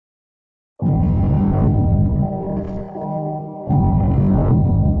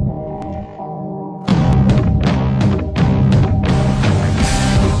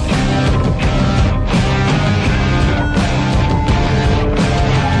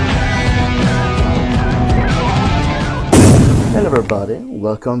everybody,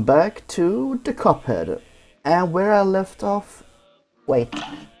 welcome back to the Cuphead. And where I left off... Wait,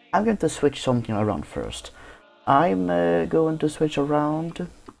 I'm going to switch something around first. I'm going to switch around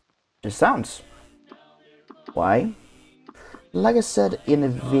the sounds. Why? Like I said in a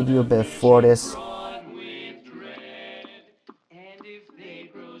video before this...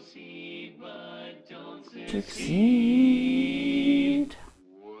 Succeed.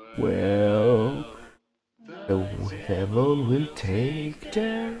 Well... the devil will take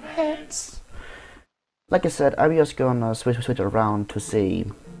their heads. Like I said, I'm just gonna switch around to see,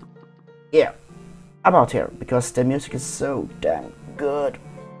 yeah, about here, because the music is so damn good.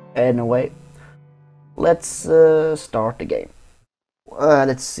 Anyway, let's start the game.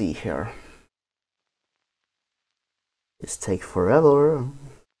 Let's see here. This take forever.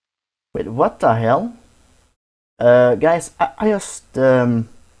 Wait, what the hell? Guys, I just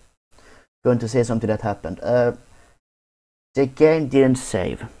going to say something that happened. The game didn't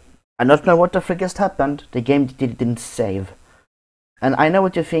save. I don't know what the frick just happened. The game didn't save. And I know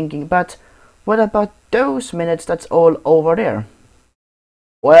what you're thinking, but what about those minutes that's all over there?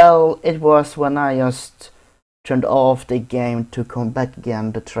 Well, it was when I just turned off the game to come back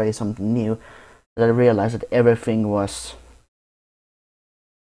again to try something new that I realized that everything was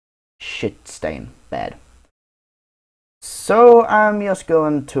shit stain bad. So I'm just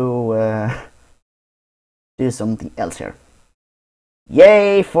going to do something else here.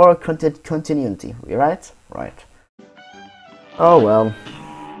 Yay for continuity, right? Right. Oh well.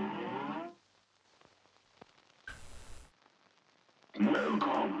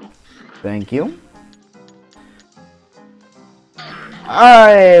 Thank you.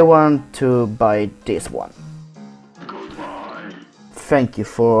 I want to buy this one. Thank you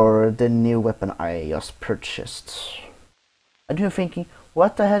for the new weapon I just purchased. And you're thinking,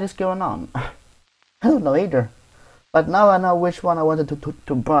 what the hell is going on? I don't know either. But now I know which one I wanted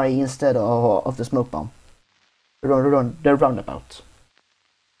to buy instead of the smoke bomb. The roundabout.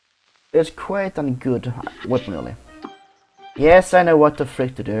 It's quite a good weapon, really. Yes, I know what the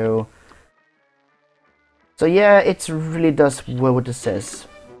frick to do. So yeah, it really does what it says.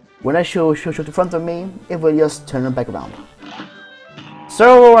 When I shoot in front of me, it will just turn it back around.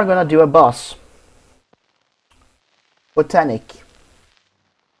 So I'm gonna do a boss. Botanic.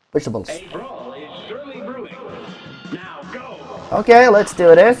 Vegetables. Okay, let's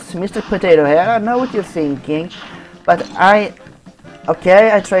do this. Mr. Potato Head, I know what you're thinking, but I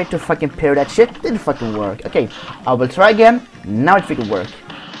tried to fucking parry that shit, didn't fucking work. Okay, I will try again, now it freaking work.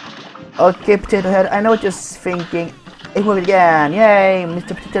 Okay, Potato Head, I know what you're thinking. It worked again, yay,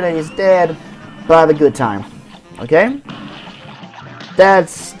 Mr. Potato Head is dead, but have a good time. Okay?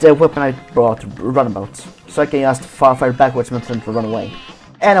 That's the weapon I brought, runabout. So I can just fire backwards and to run away.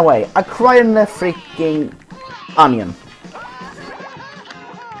 Anyway, I cried in the freaking onion.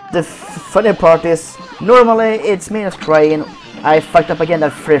 The funny part is, normally it's me that's crying. I fucked up again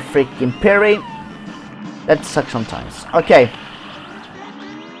that freaking parry. That sucks sometimes. Okay.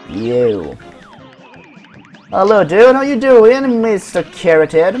 You. Hello dude, how you doing, Mr.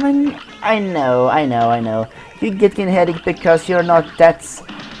 Carrot Head? I mean, I know. You getting headache because you're not that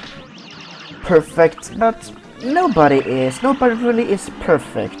perfect, but nobody is. Nobody really is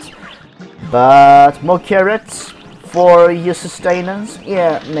perfect. But more carrots for your sustenance?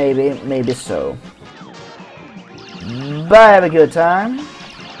 Yeah, maybe so. But have a good time.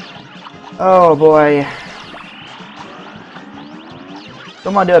 Oh boy.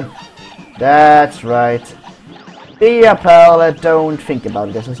 Come on, dude. That's right. Be a pal, don't think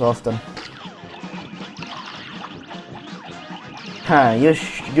about this as often. Huh, you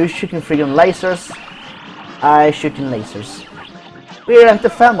shooting freaking lasers. I shooting lasers. We're like the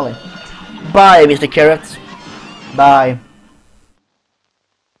family. Bye, Mr. Carrot. Bye.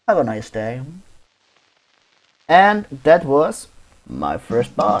 Have a nice day. And that was my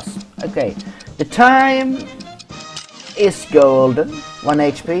first boss. Okay, the time is golden. 1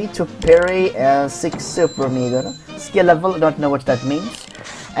 HP, 2 parry, and 6 super meter. Skill level, don't know what that means.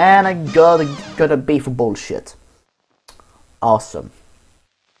 And I gotta be for bullshit. Awesome.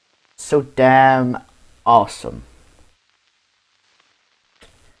 So damn awesome.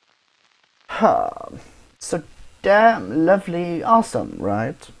 Huh. So damn lovely awesome,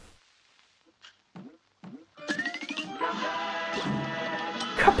 right?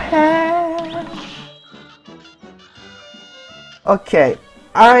 Cuphead. Okay,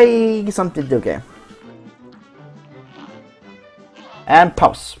 I get something to do, okay. And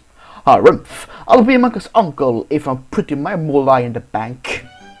pause. Harumph. I'll be Monkey's uncle if I'm putting my moolah in the bank.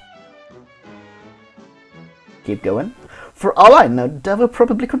 Keep going. For all I know, Devil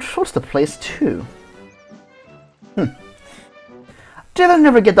probably controls the place too. did I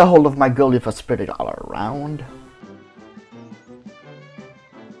never get a hold of my gold if I spread it all around?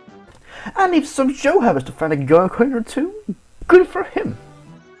 And if some Joe happens to find a gold coin or two, good for him.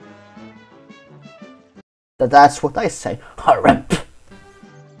 That's what I say. Harp.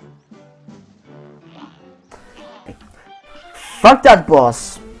 Fuck that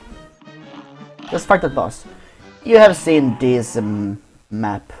boss. Just fuck that boss. You have seen this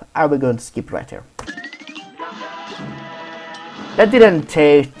map. I will going to skip right here. That didn't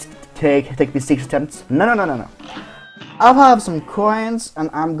take me 6 attempts. No. I'll have some coins and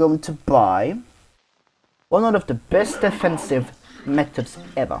I'm going to buy one of the best defensive methods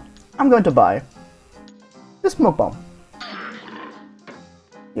ever. I'm going to buy the smoke bomb.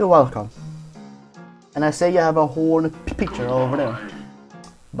 You're welcome. And I say you have a whole picture over there.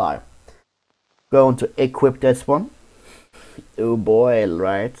 Bye. Going to equip this one. Oh boy,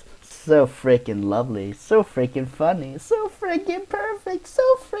 right? So freaking lovely, so freaking funny, so freaking perfect, so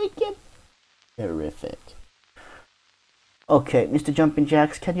freaking terrific. Okay, Mr. Jumping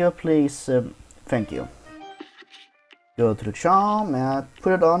Jacks, can you please, thank you. Go to the charm and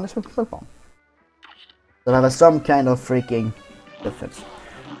put it on the smoke bomb. So I have some kind of freaking defense.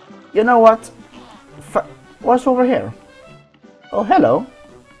 You know what? What's over here? Oh, hello.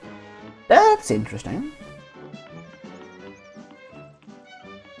 That's interesting.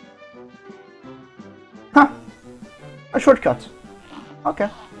 Huh. A shortcut. Okay.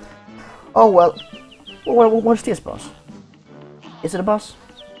 Oh well. What's this, boss? Is it a boss?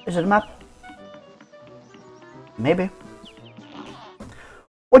 Is it a map? Maybe.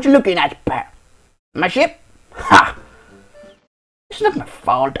 What you looking at, Bear? My ship? Ha! It's not my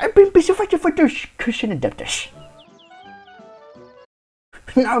fault. I've been busy fighting for those Christian adepters.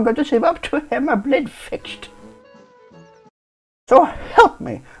 Now I've got to save up to have my blade fixed. So help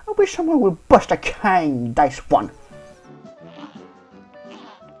me. I wish someone would bust a kind dice one.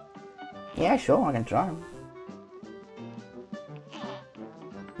 Yeah, sure, I can try.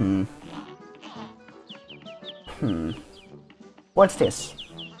 What's this?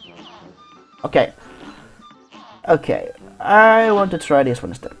 Okay. Okay, I want to try this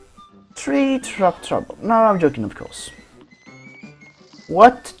one instead. 3 drop trouble. No, I'm joking, of course.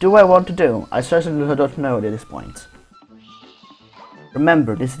 What do I want to do? I certainly don't know at this point.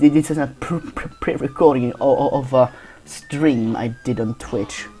 Remember, this is a pre-recording of a stream I did on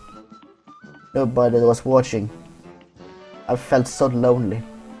Twitch. Nobody was watching. I felt so lonely.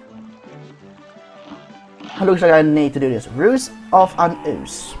 It looks like I need to do this. Ruse of an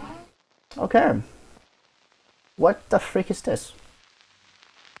Ooze. Okay. What the frick is this?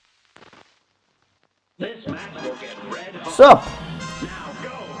 Sup?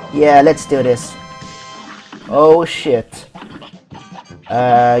 Yeah, let's do this. Oh shit.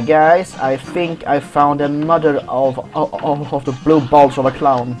 Guys, I think I found the mother of the blue balls of a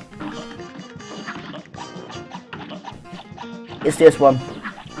clown. It's this one.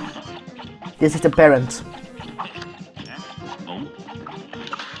 This is the parent.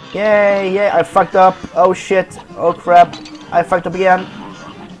 Yay, I fucked up. Oh shit. Oh crap. I fucked up again.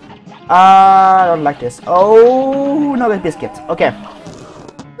 I don't like this. Oh, no, that biscuit. Okay.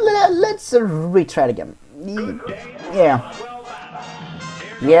 Let's retry it again. Yeah.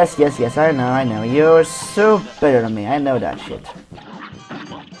 Yes, I know. You're so better than me. I know that shit.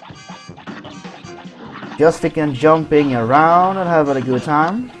 Just freaking jumping around and having a good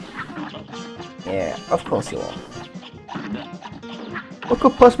time. Yeah, of course you are. What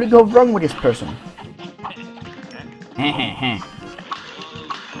could possibly go wrong with this person?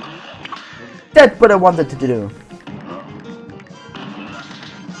 That's what I wanted to do.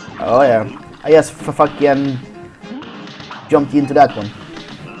 Oh yeah, I just fucking jumped into that one.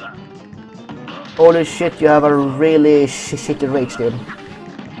 Holy shit, you have a really shitty rage, dude.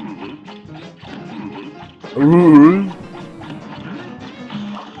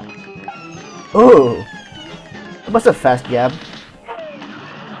 Oh, it was a fast jab.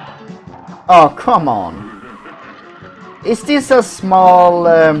 Oh, come on. Is this a small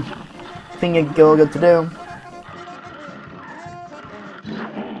thing you're going to do?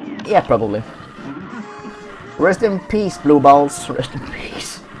 Yeah, probably. Rest in peace, blue balls. Rest in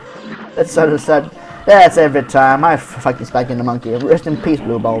peace. That's so sad. That's every time I fucking smack in the monkey. Rest in peace,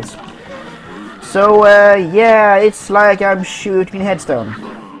 blue balls. So, yeah, it's like I'm shooting headstone.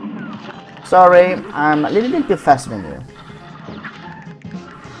 Sorry, I'm a little bit faster than you.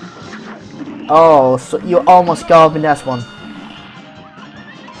 Oh, so you almost got me that one.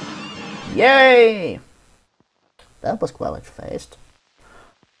 Yay! That was quite fast.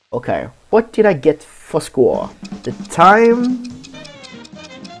 Okay, what did I get for score? The time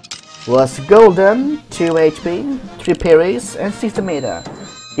Was golden, 2 HP, 3 parries, and 60 meter.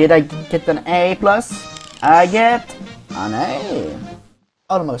 Did I get an A+? I get an A.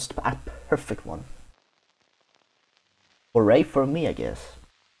 Almost a perfect one. Hooray for me, I guess.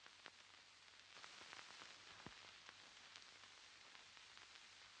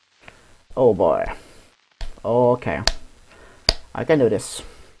 Oh boy. Okay. I can do this.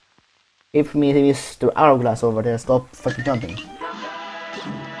 If me is the hourglass over there, stop fucking jumping.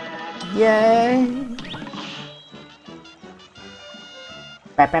 Yay!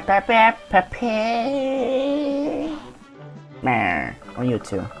 Meh, on you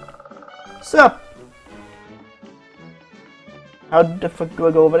too. Sup? How the fuck do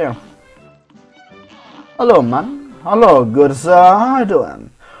I go over there? Hello, man. Hello, good sir. How you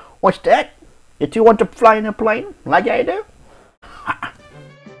doing? What's that? You two want to fly in a plane like I do?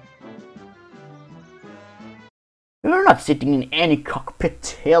 You're not sitting in any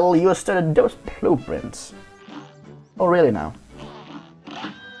cockpit. Hell, you studied those blueprints. Oh, really now?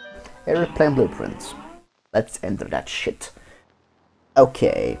 Airplane blueprints. Let's enter that shit.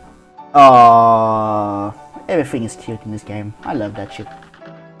 Okay. Everything is cute in this game. I love that shit.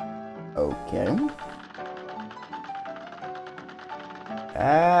 Okay.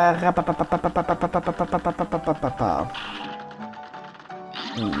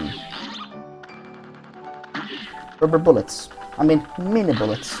 Rubber bullets. I mean, mini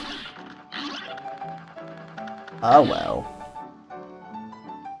bullets. Oh well.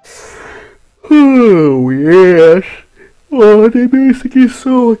 Oh yes. Oh, the music is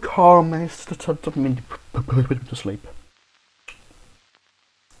so calm. It's the sort of me to sleep.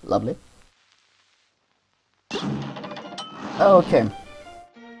 Lovely. Okay.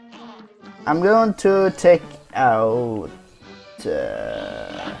 I'm going to take out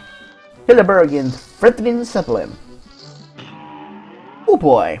Hildeberg and threatening Zeppelin. Oh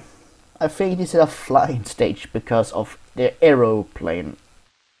boy. I think this is a flying stage because of the aeroplane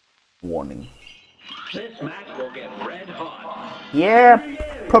warning. This match will get red hot. Yeah,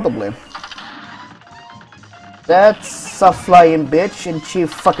 probably. That's a flying bitch and she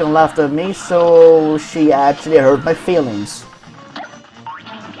fucking laughed at me, so she actually hurt my feelings.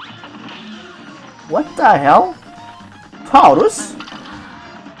 What the hell? Taurus?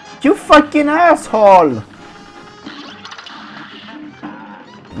 You fucking asshole!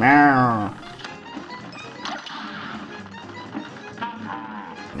 Meow.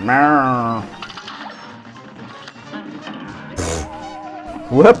 Meow.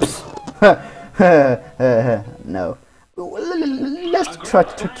 Whoops! No. Let's try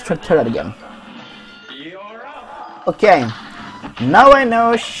that again. Okay. Now I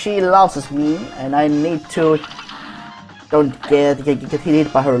know she loves me, and I need to don't get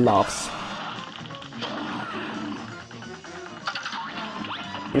hit by her laughs.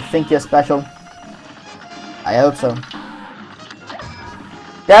 You think you're special? I hope so.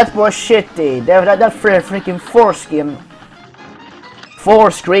 That was shitty. That freaking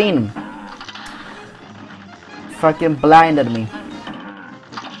forescreen fucking blinded me.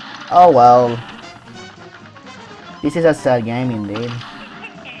 Oh well. This is a sad game indeed.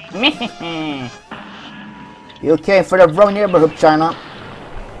 You came for the wrong neighborhood, China.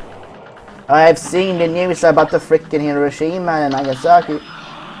 I've seen the news about the freaking Hiroshima and Nagasaki.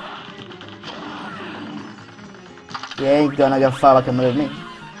 You ain't gonna get far like a move me.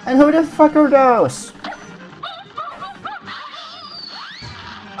 And who the fuck are those?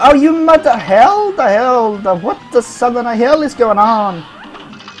 Oh, you mother hell? What the southern hell is going on?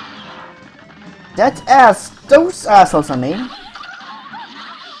 Those assholes on me.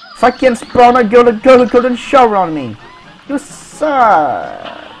 Fucking spawn a golden shower on me. You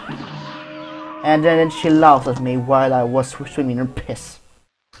suck. And then she laughed at me while I was swimming in piss.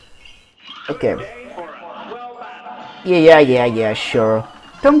 Okay. Yeah, sure.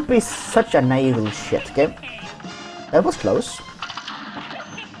 Don't be such a naive shit, okay? That was close.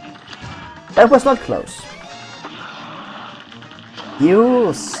 That was not close.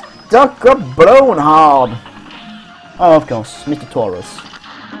 You stuck up blown hard. Oh, of course, Mr. Taurus.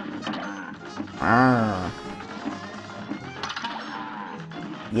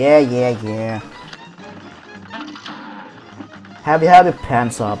 Yeah. Have your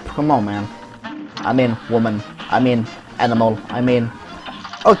pants up. Come on, man. I mean, woman. I mean, animal. I mean...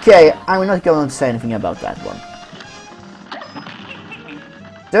 Okay, I'm not going to say anything about that one.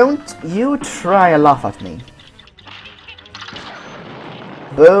 Don't you try a laugh at me.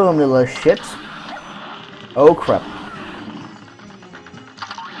 Boom, little shit. Oh, crap.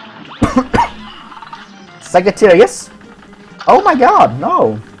 Sagittarius? Oh my god,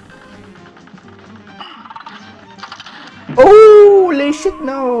 no. Holy Holy shit,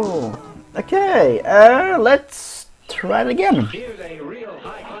 no! Okay, let's try it again. Here's a real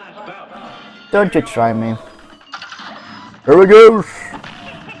high-class bout. Don't you try me. Here we go!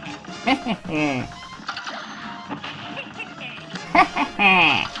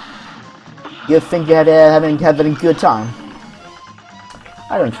 You think you're having a good time?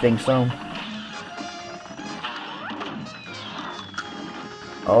 I don't think so.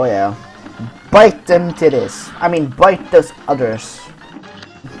 Oh yeah. Bite them titties. I mean, bite those others.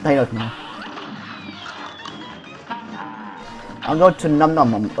 I don't know. I'm going to num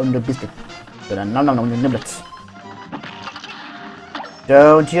num on the biscuit. Num num on the niblets.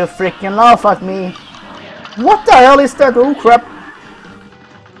 Don't you freaking laugh at me. What the hell is that? Oh crap.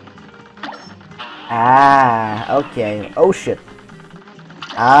 Ah, okay. Oh shit.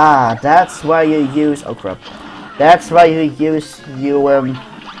 Ah, that's why you use... Oh crap. That's why you use your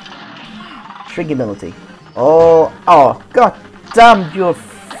shrink ability. Oh, god damn you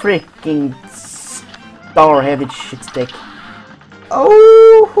freaking star heavy shit stick.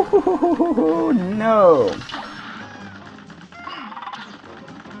 Oh no.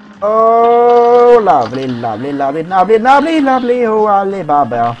 Oh, lovely, lovely, lovely, lovely, lovely, lovely, oh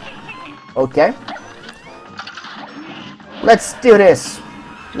Alibaba. Okay. Let's do this.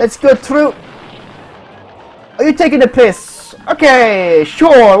 Let's go through. Are you taking the piss? Okay,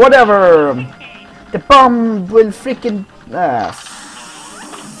 sure, whatever. The bomb will freaking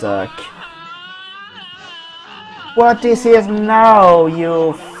suck. What is it now,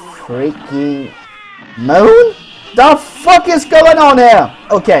 you freaking moon? The fuck is going on here?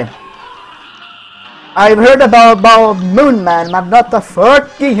 Okay. I've heard about Moon Man, but what the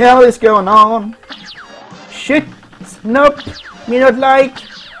fucking hell is going on? Shit. Nope. Me not like.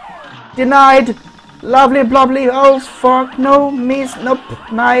 Denied. Lovely blobbly. Oh fuck. No. Miss. Nope.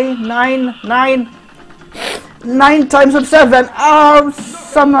 9 times of 7. Oh,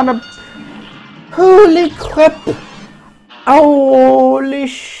 some other. Holy crap. Holy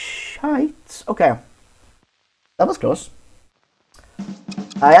shite. Okay. That was close.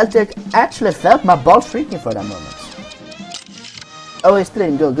 I actually felt my balls freaking for that moment. Oh, it still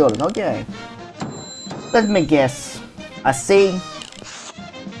didn't go golden. Okay. Let me guess. I see.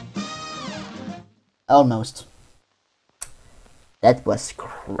 Almost. That was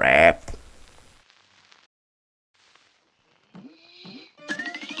crap.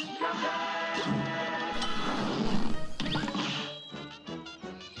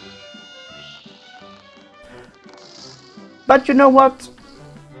 But you know what?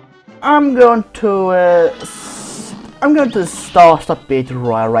 I'm going to stop it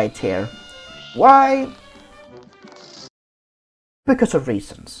right here. Why? Because of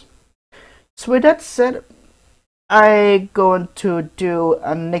reasons. So with that said, I'm going to do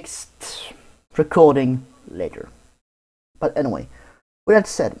a next recording later. But anyway, with that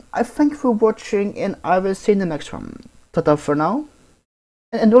said, I thank you for watching and I will see you in the next one. Ta-ta for now.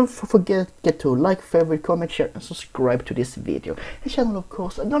 And don't forget to like, favorite, comment, share and subscribe to this video. And channel of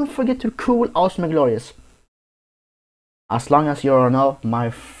course. And don't forget to cool, awesome and glorious. As long as you're not my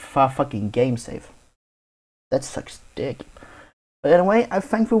fucking game save. That sucks dick. But anyway, I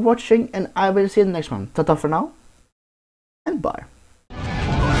thank you for watching and I will see you in the next one. Ta-ta for now. And bye.